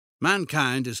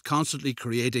Mankind is constantly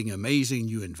creating amazing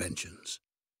new inventions.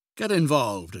 Get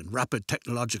involved in rapid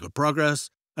technological progress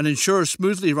and ensure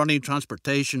smoothly running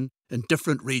transportation in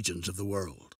different regions of the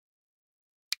world.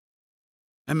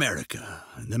 America,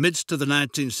 in the midst of the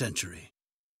 19th century.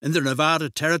 In the Nevada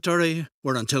Territory,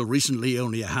 where until recently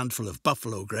only a handful of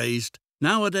buffalo grazed,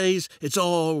 nowadays it's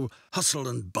all hustle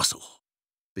and bustle.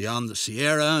 Beyond the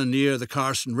Sierra and near the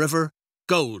Carson River,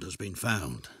 gold has been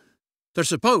found. There's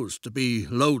supposed to be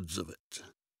loads of it.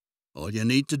 All you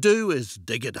need to do is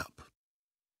dig it up.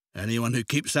 Anyone who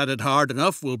keeps at it hard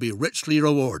enough will be richly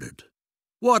rewarded.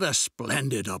 What a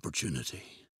splendid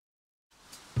opportunity.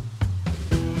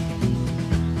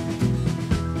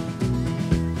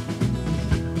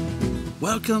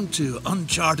 Welcome to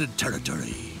uncharted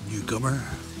territory, newcomer.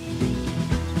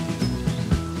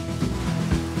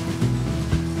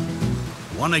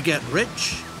 Want to get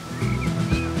rich?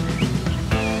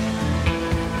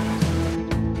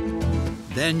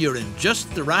 Then you're in just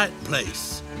the right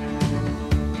place.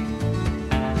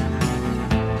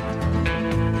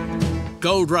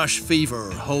 Gold rush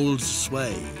fever holds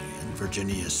sway in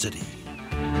Virginia City.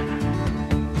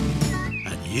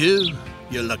 And you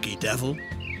lucky devil,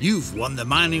 you've won the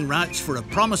mining rights for a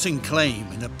promising claim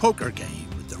in a poker game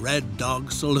at the Red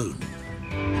Dog Saloon.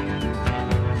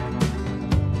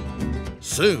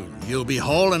 Soon you'll be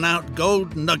hauling out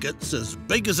gold nuggets as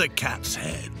big as a cat's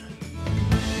head.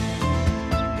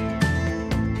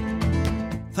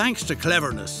 Thanks to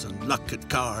cleverness and luck at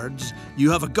cards,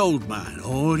 you have a gold mine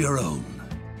all your own.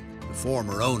 The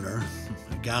former owner,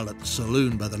 a gal at the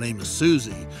saloon by the name of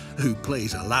Susie, who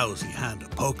plays a lousy hand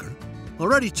of poker,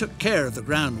 already took care of the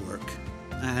groundwork.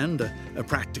 And a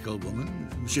practical woman,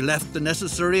 she left the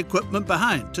necessary equipment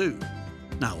behind too.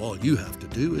 Now all you have to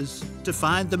do is to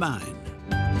find the mine.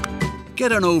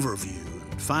 Get an overview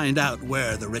and find out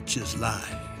where the riches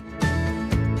lie.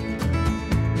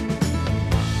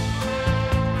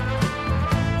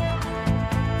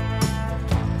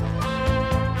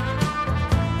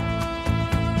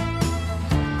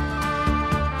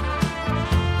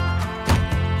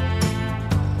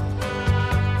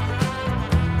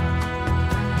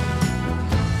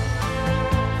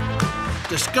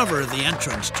 Discover the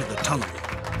entrance to the tunnel.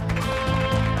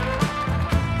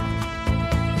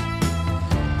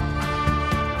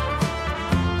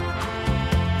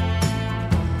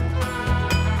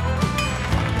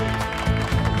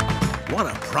 What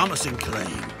a promising claim.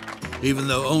 Even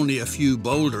though only a few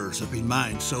boulders have been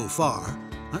mined so far,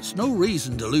 that's no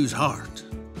reason to lose heart.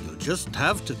 You'll just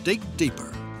have to dig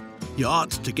deeper. You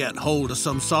ought to get hold of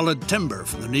some solid timber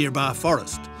from the nearby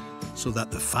forest, so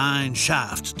that the fine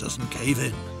shaft doesn't cave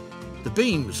in. The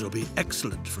beams will be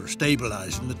excellent for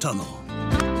stabilizing the tunnel.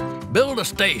 Build a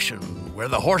station where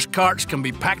the horse carts can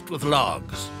be packed with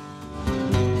logs.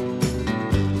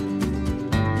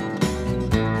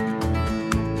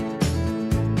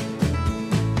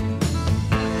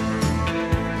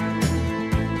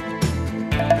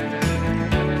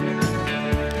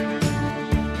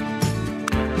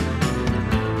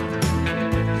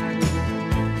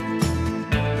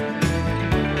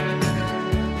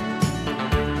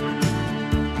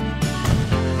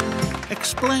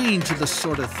 Explain to the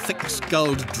sort of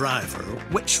thick-skulled driver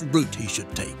which route he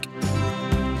should take.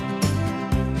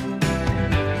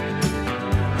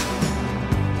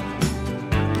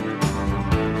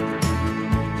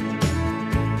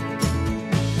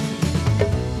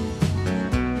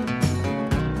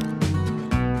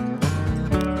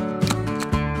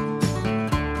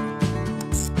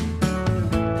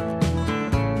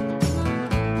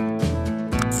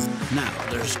 Now,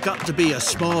 there's got to be a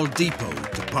small depot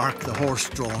to park the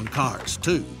horse-drawn carts,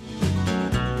 too.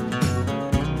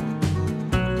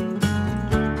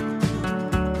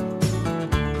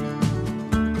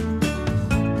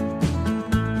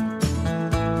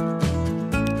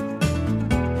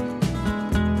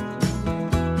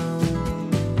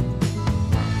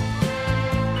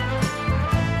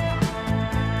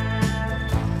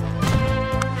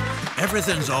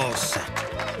 Everything's all set.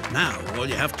 Now, all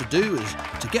you have to do is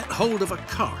to get hold of a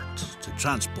cart to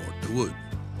transport the wood.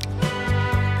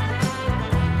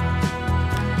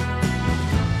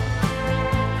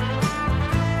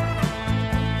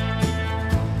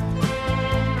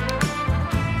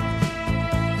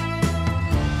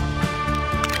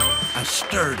 A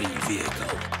sturdy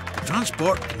vehicle. The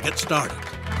transport can get started.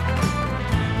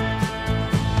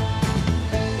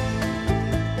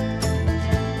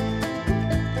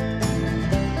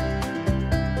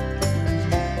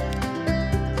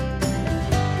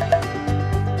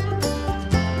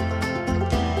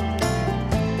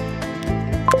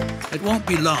 It won't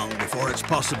be long before it's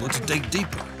possible to dig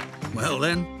deeper. Well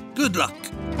then, good luck.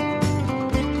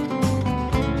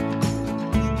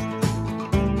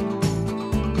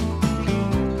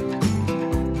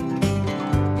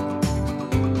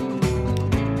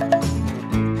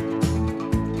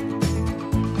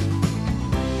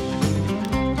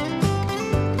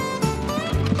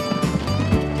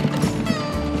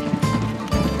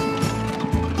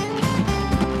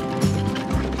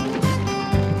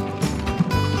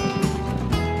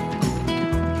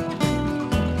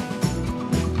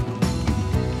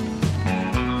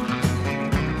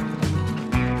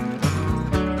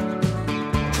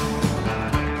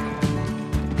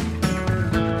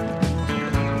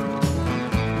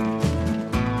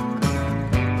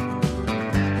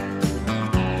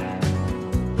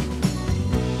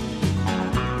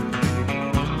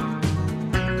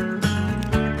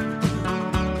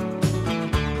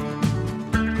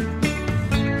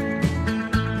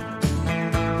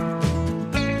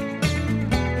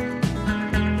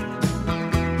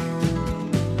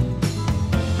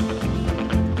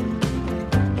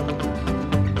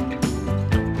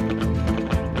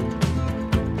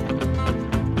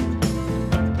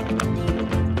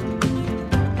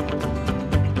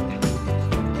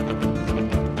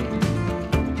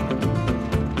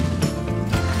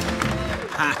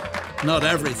 Not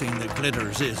everything that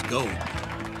glitters is gold.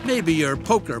 Maybe your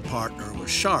poker partner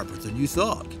was sharper than you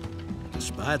thought.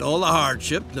 Despite all the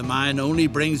hardship, the mine only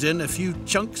brings in a few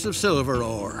chunks of silver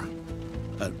ore.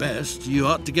 At best, you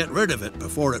ought to get rid of it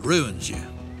before it ruins you.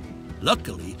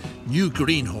 Luckily, new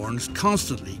greenhorns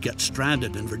constantly get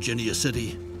stranded in Virginia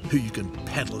City, who you can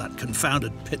peddle that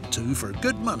confounded pit to for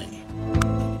good money.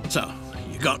 So,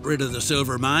 you got rid of the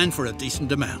silver mine for a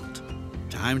decent amount.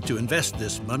 Time to invest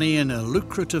this money in a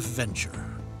lucrative venture.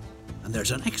 And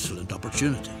there's an excellent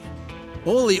opportunity.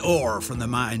 All the ore from the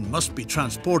mine must be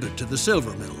transported to the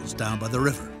silver mills down by the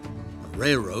river. A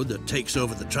railroad that takes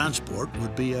over the transport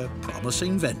would be a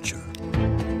promising venture.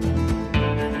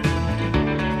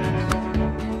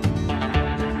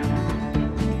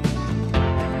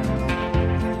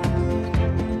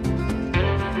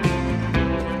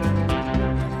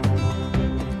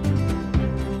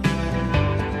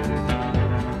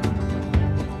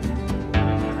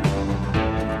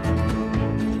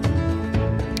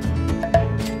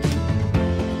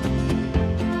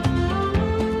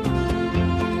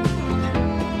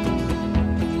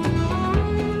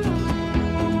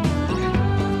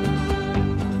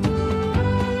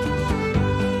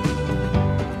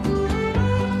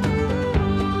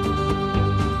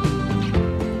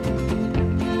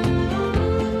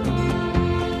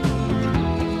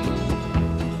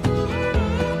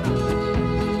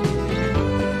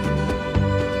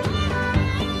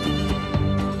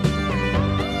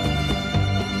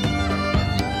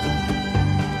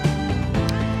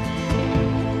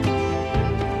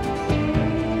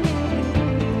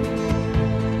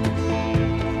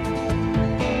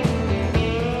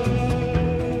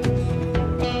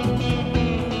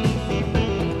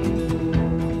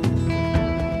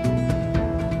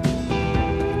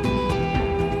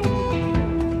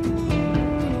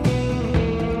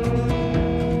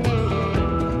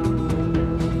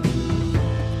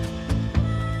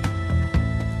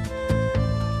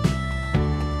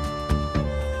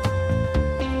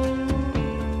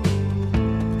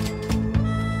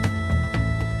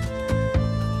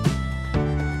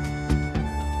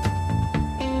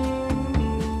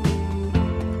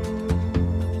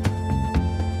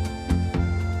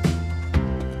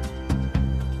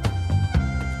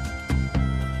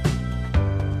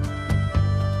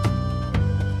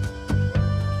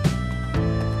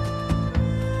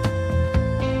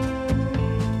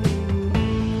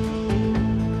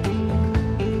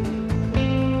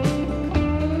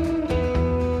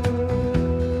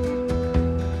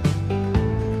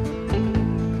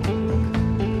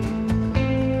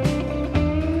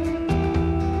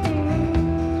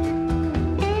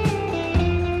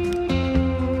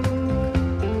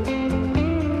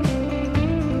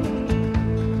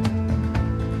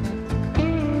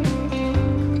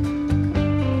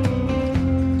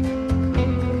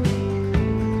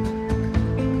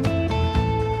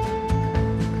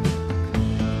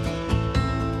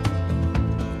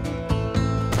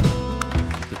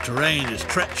 The terrain is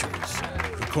treacherous,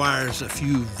 requires a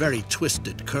few very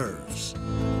twisted curves.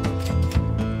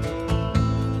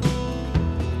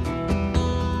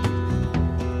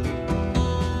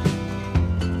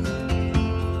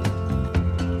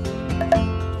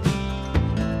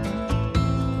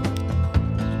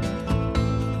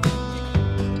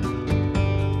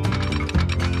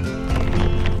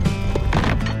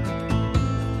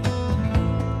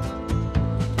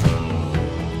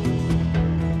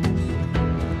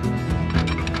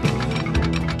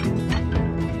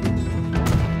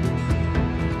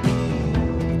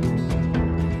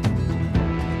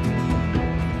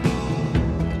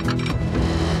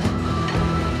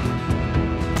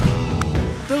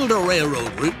 Build a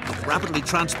railroad route that rapidly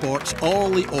transports all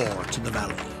the ore to the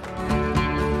valley.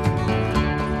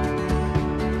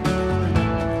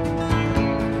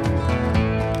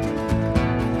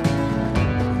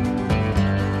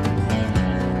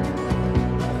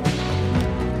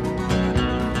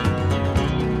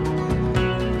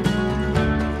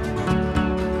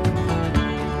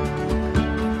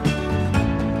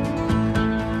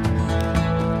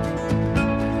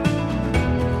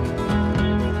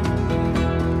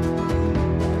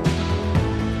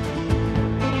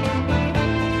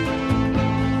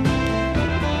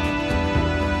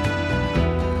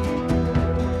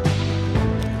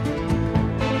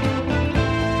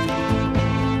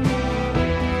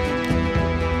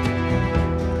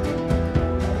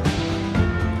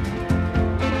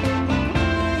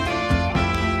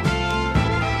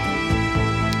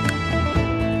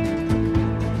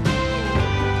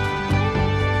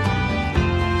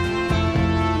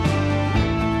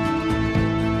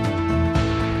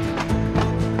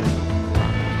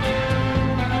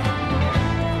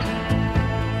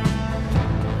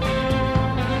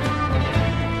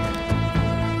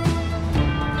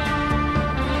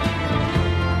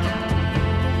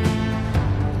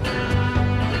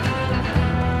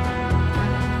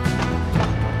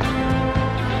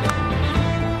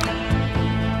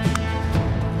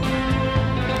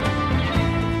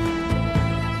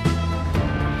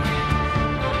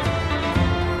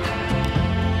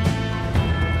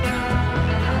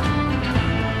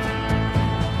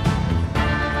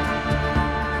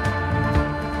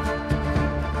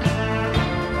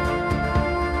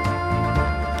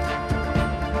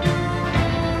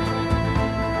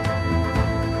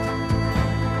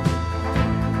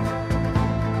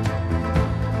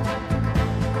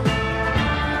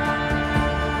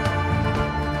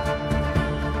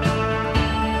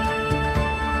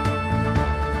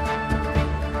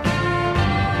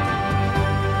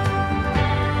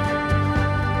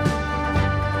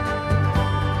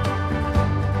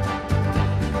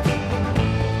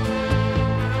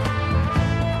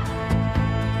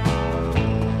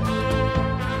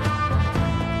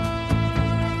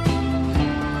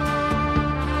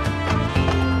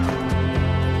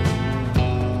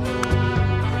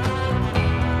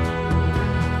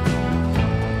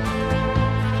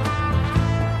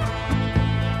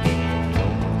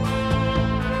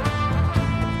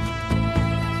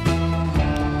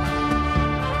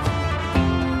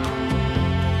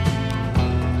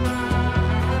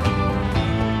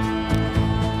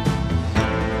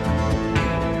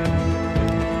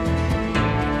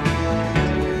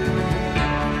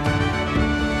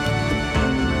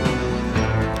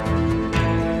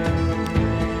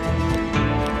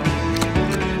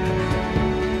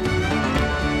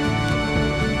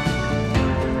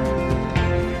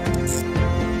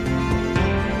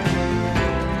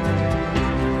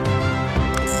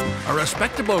 A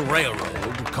respectable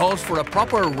railroad calls for a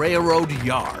proper railroad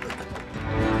yard.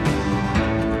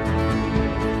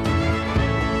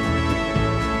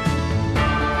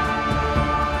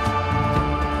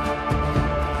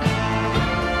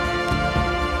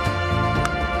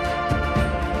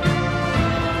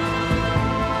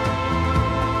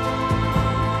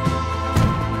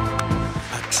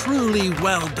 A truly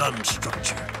well-done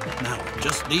structure. Now it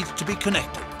just needs to be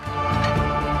connected.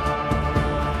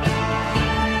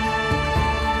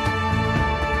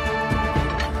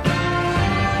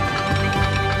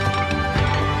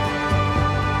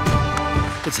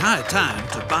 It's high time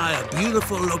to buy a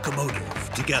beautiful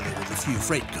locomotive together with a few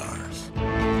freight cars.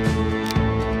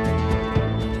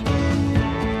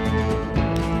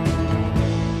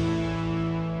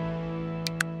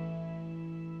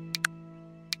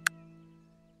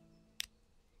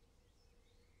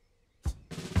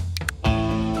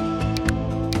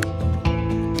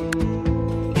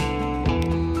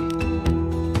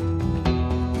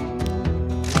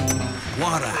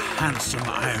 What a handsome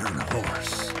iron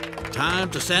horse.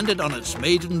 Time to send it on its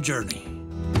maiden journey.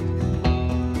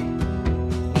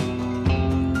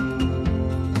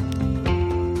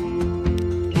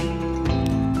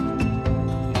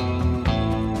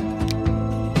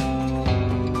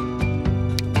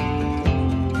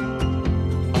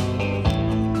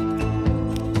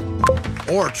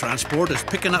 Ore transport is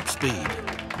picking up speed.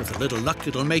 With a little luck,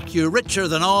 it'll make you richer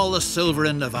than all the silver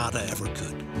in Nevada ever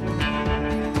could.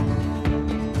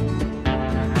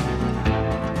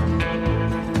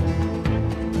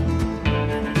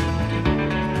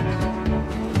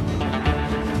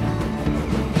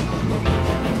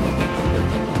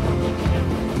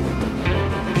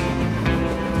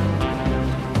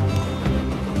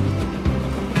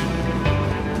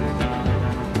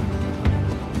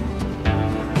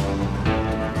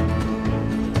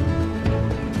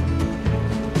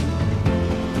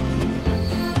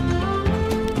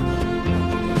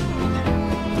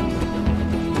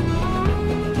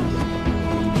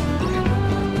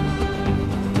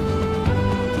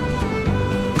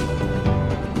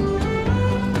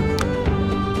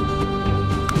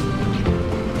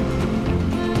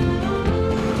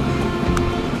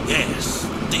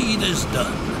 Is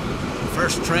done. The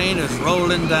first train is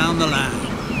rolling down the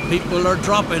line. People are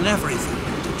dropping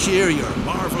everything to cheer your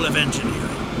marvel of engineering.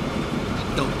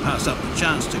 Don't pass up the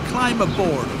chance to climb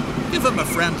aboard. Give them a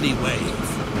friendly wave.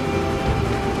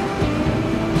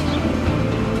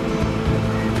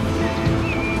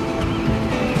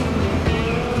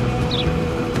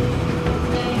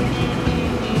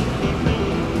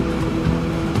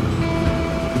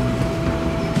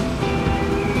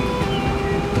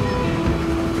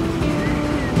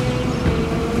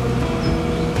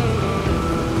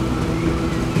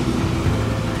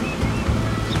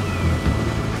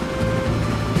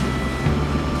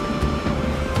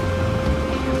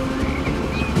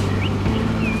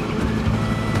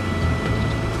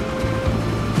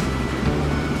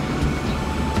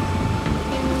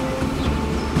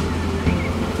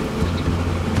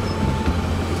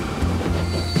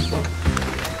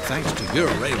 Thanks to your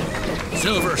railroad,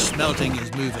 silver smelting is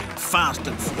moving fast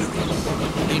and furious.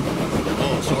 Meanwhile,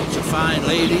 all sorts of fine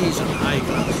ladies and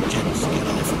high-class gents get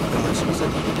off from Carson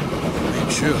City.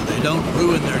 Make sure they don't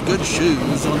ruin their good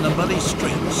shoes on the muddy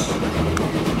streets.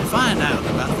 Find out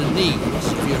about the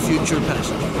needs of your future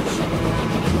passengers.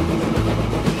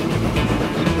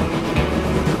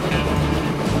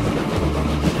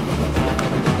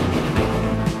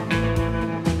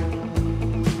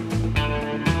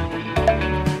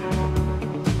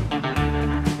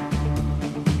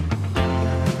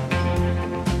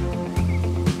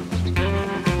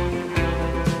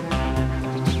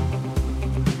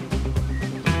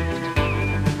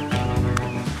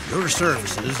 Your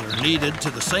services are needed to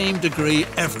the same degree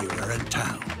everywhere in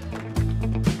town.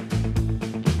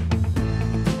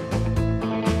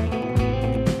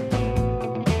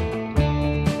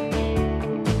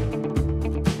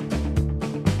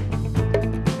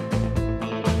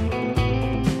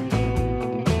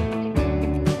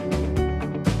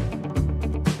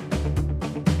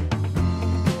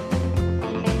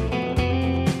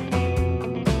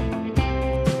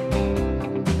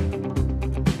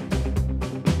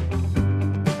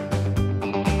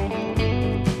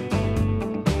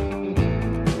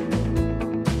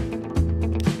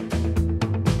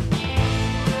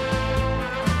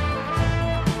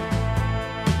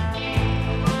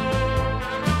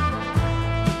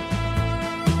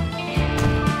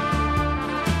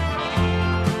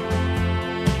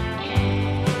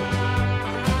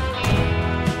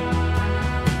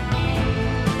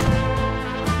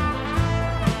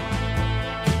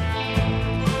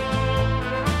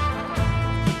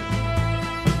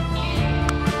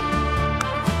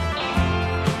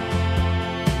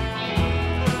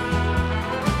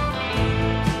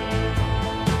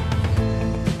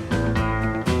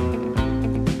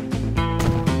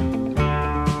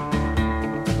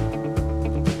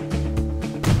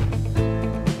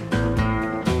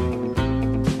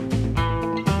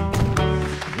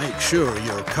 sure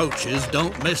your coaches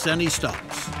don't miss any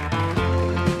stops.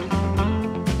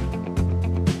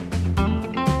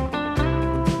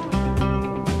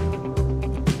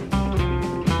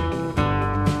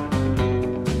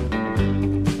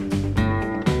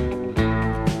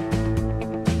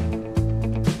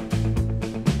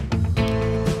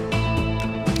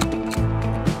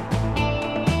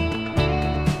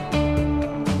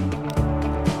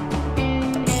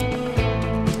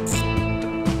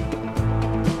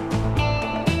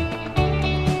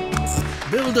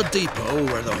 Build a depot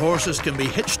where the horses can be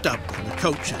hitched up and the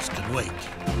coaches can wait.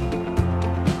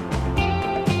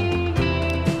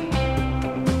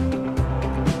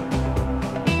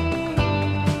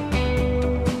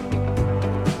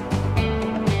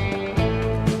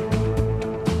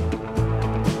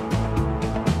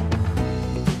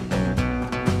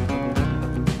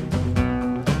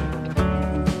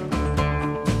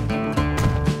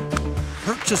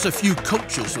 Purchase a few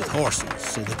coaches with horses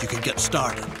so that you can get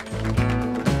started.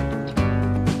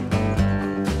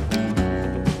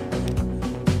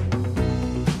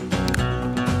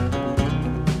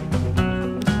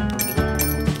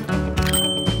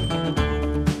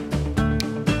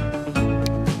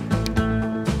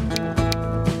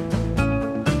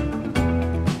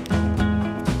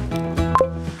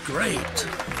 Great!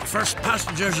 The first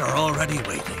passengers are already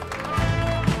waiting.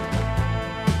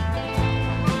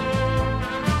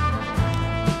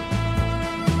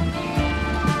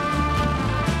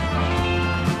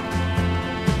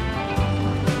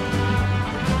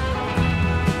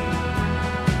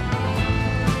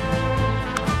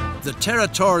 The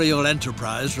Territorial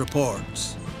Enterprise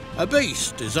reports, a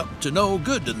beast is up to no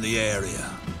good in the area.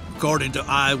 According to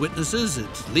eyewitnesses,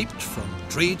 it leaped from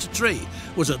tree to tree,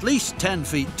 was at least 10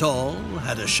 feet tall,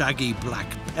 had a shaggy black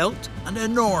pelt, and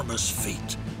enormous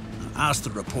feet. Ask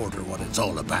the reporter what it's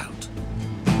all about.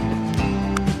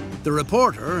 The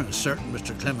reporter, a certain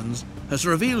Mr. Clemens, has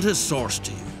revealed his source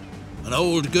to you. An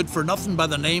old good-for-nothing by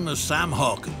the name of Sam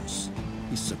Hawkins.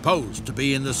 He's supposed to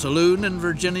be in the saloon in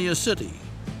Virginia City.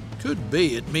 Could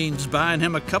be it means buying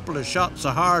him a couple of shots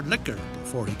of hard liquor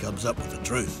before he comes up with the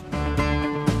truth.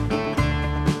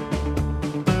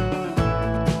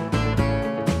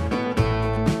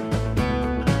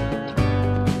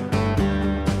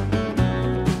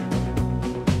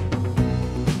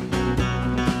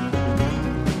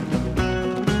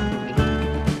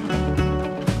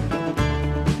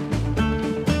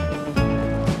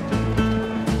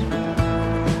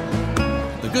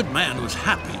 The good man was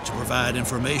happy to provide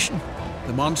information.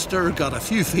 The monster got a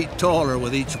few feet taller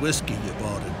with each whiskey you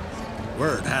bought him.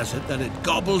 Word has it that it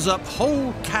gobbles up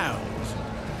whole cows,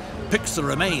 picks the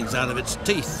remains out of its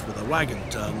teeth with a wagon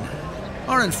tongue.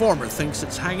 Our informer thinks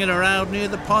it's hanging around near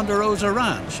the Ponderosa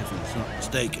ranch, if he's not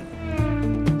mistaken.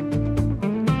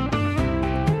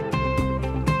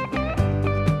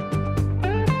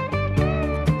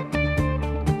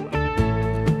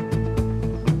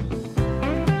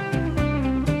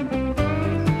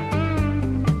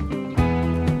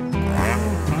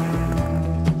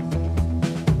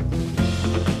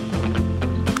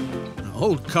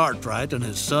 Old Cartwright and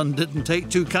his son didn't take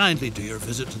too kindly to your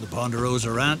visit to the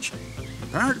Ponderosa ranch.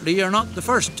 Apparently you're not the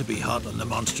first to be hot on the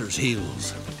monster's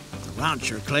heels. The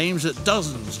rancher claims that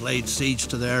dozens laid siege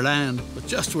to their land, but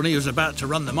just when he was about to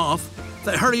run them off,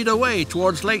 they hurried away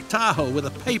towards Lake Tahoe with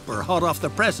a paper hot off the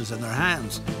presses in their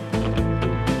hands.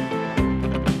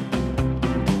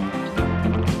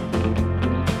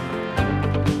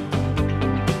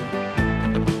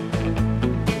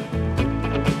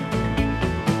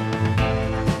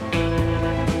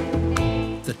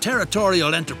 The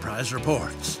Territorial Enterprise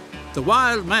reports, the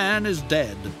wild man is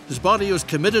dead. His body was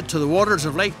committed to the waters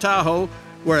of Lake Tahoe,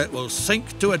 where it will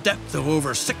sink to a depth of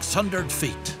over 600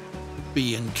 feet,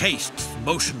 be encased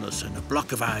motionless in a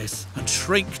block of ice, and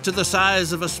shrink to the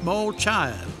size of a small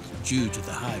child due to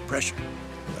the high pressure.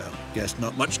 Well, guess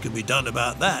not much can be done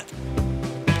about that.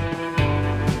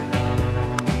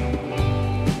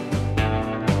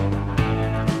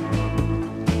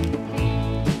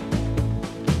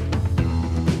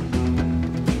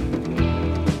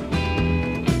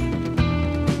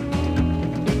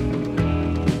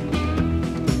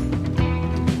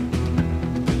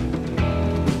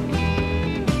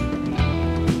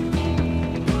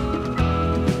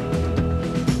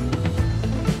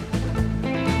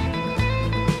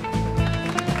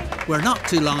 Where not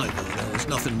too long ago there was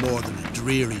nothing more than a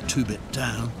dreary two-bit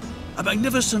town, a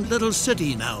magnificent little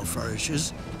city now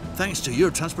flourishes, thanks to your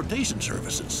transportation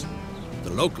services.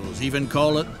 The locals even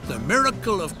call it the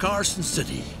miracle of Carson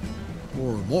City.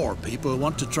 More and more people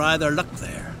want to try their luck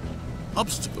there.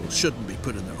 Obstacles shouldn't be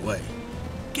put in their way.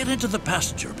 Get into the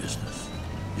passenger business.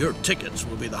 your tickets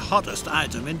will be the hottest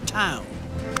item in town.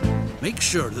 Make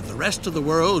sure that the rest of the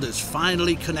world is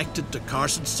finally connected to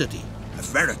Carson City, a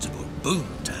veritable boom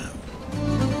town.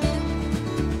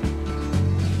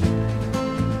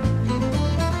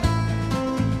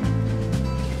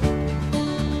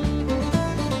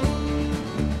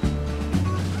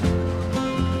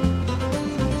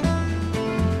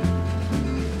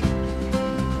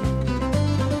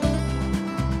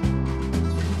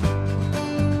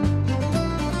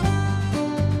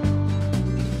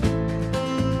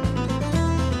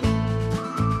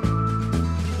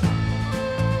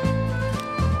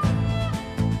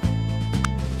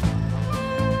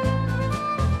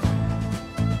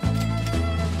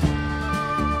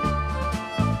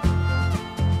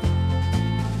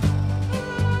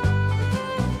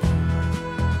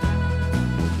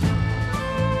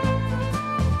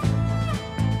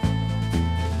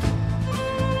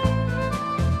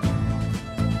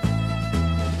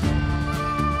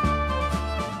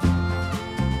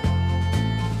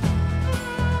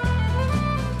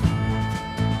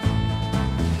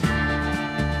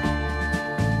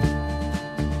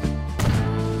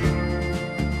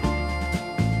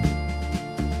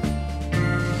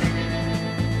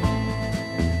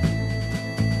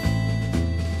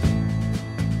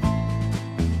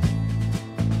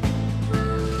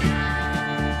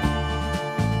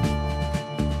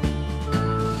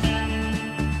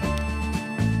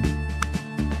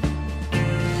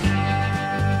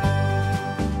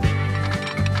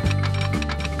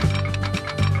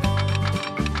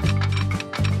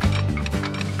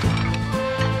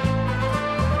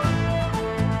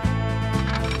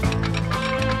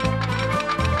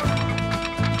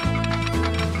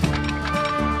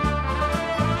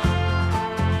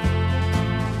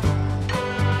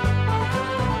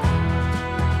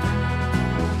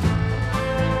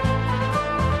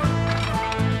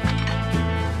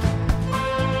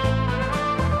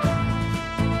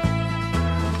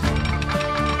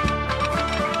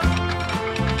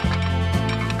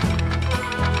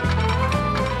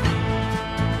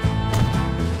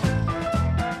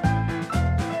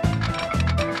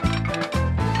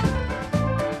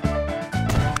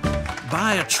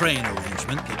 Buy a train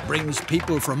arrangement that brings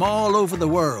people from all over the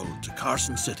world to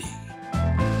Carson City.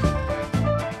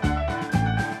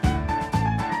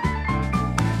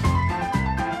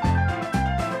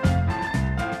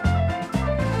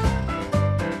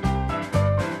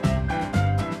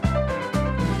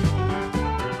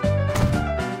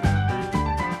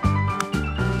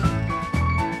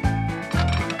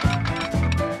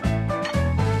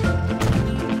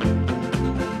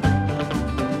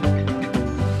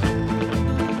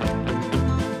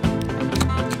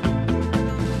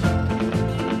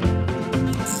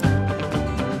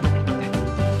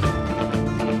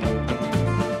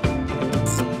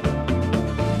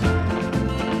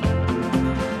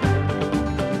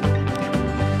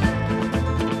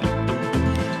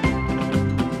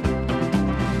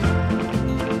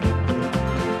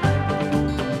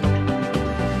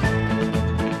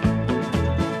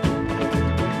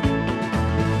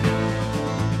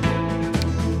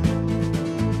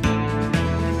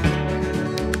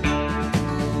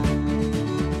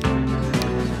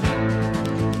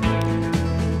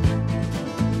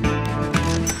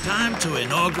 To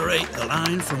inaugurate the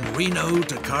line from Reno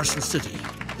to Carson City,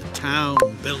 the town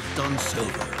built on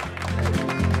silver.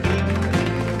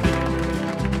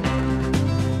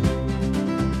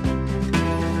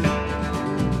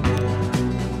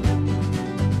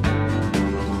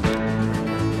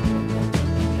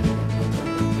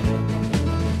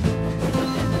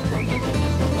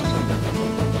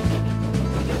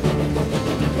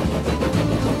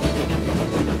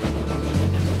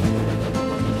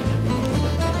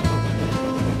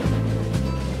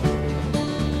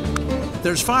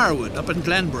 There's firewood up in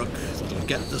Glenbrook that'll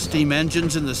get the steam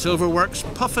engines in the silver works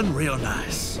puffing real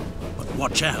nice. But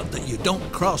watch out that you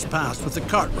don't cross paths with the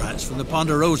Cartwrights from the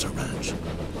Ponderosa ranch.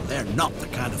 They're not the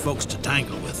kind of folks to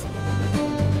tangle with.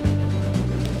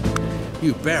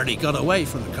 You barely got away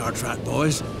from the Cartwright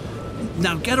boys.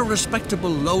 Now get a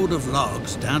respectable load of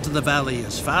logs down to the valley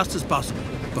as fast as possible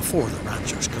before the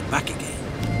ranchers come back again.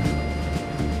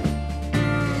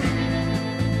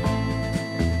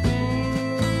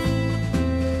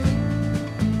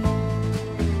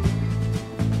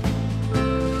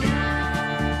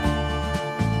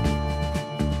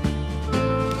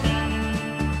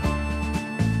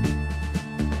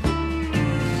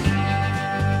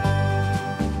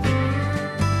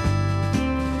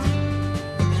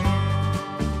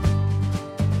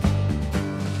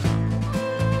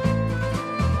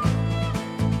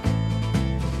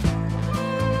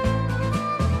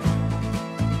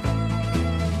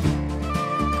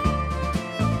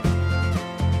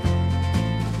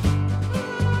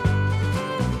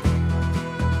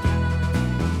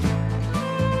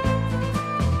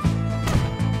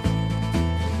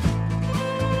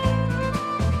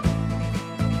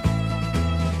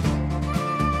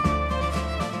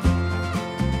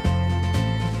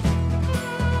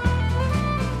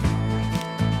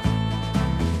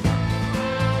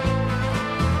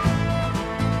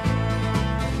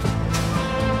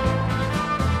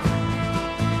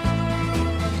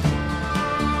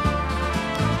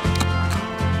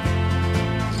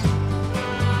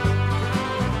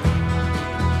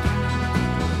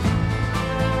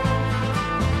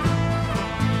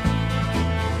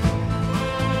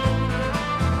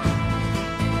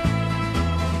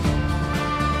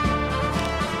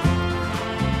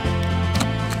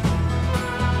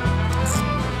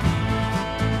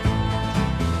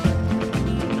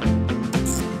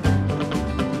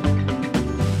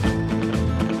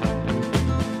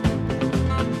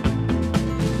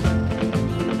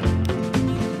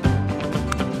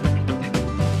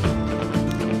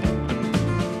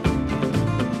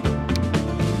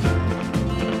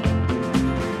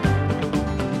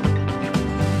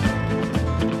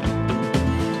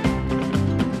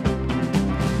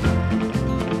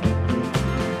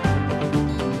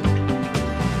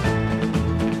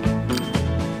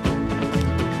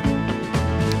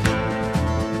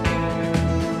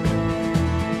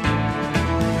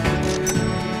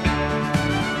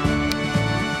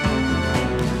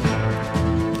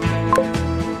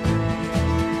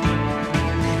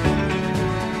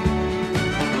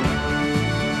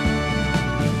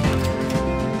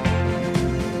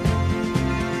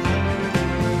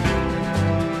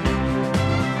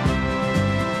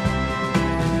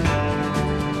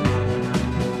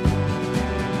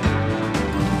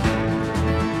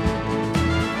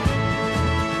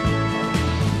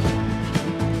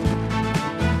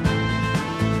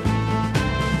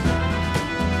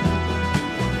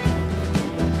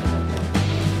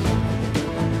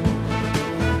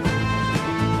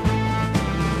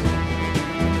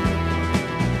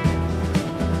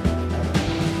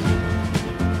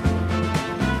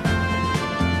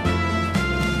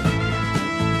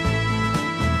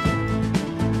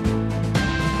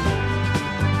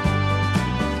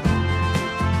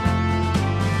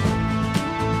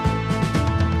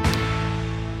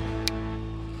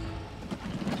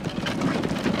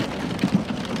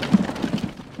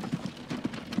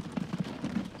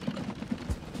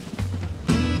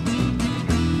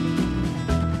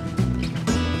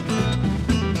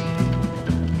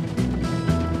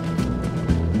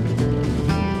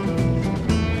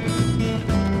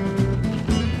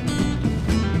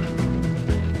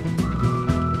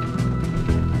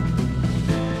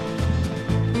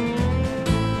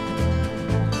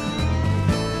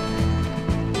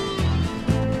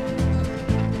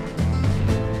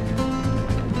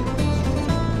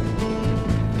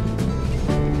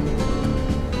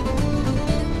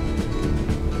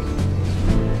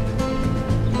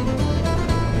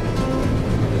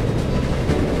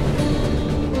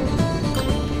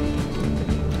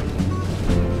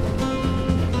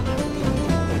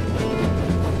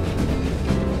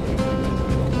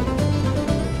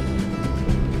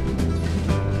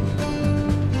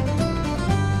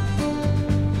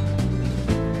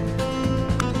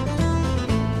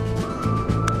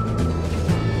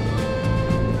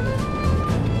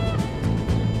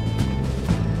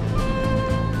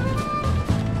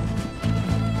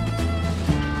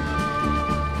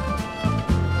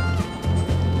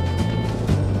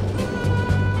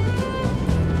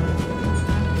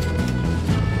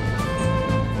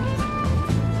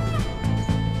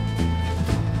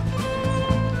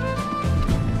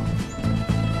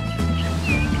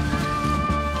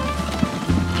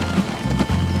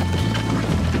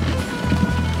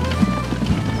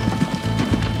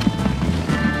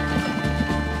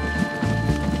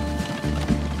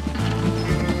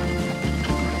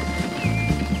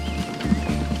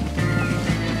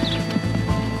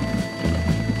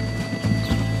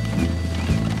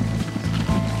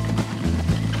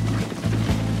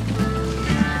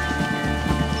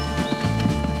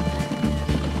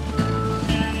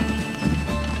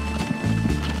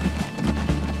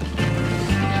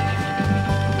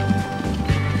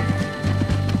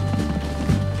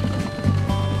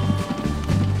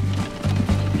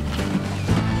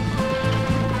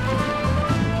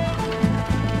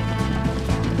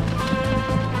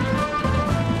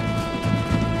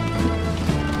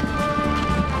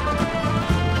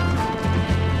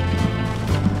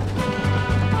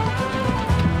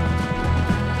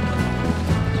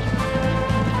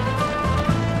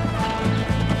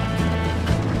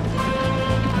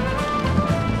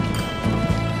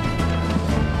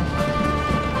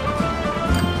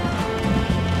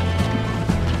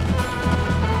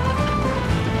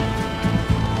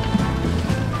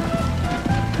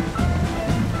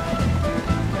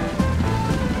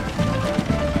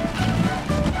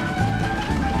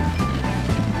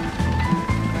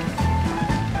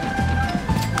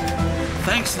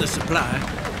 Thanks to the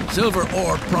supply, silver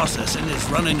ore processing is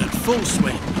running at full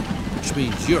swing, which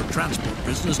means your transport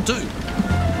business too.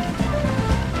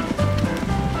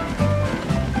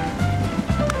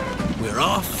 We're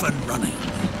off and running.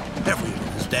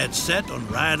 Everyone is dead set on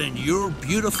riding your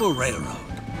beautiful railroad.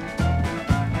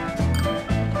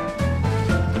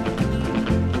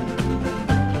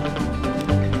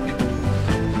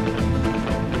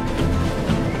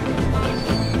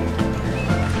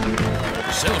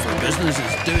 Silver business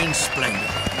is doing splendidly.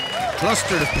 The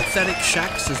cluster of pathetic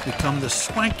shacks has become the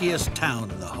swankiest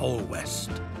town in the whole West,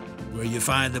 where you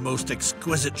find the most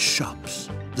exquisite shops,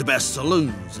 the best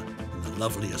saloons, and the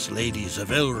loveliest ladies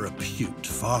of ill repute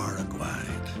far and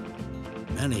wide.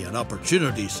 Many an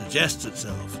opportunity suggests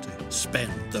itself to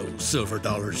spend those silver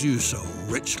dollars you so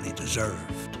richly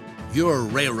deserved. Your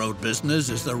railroad business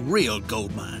is the real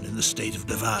gold mine in the state of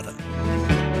Nevada.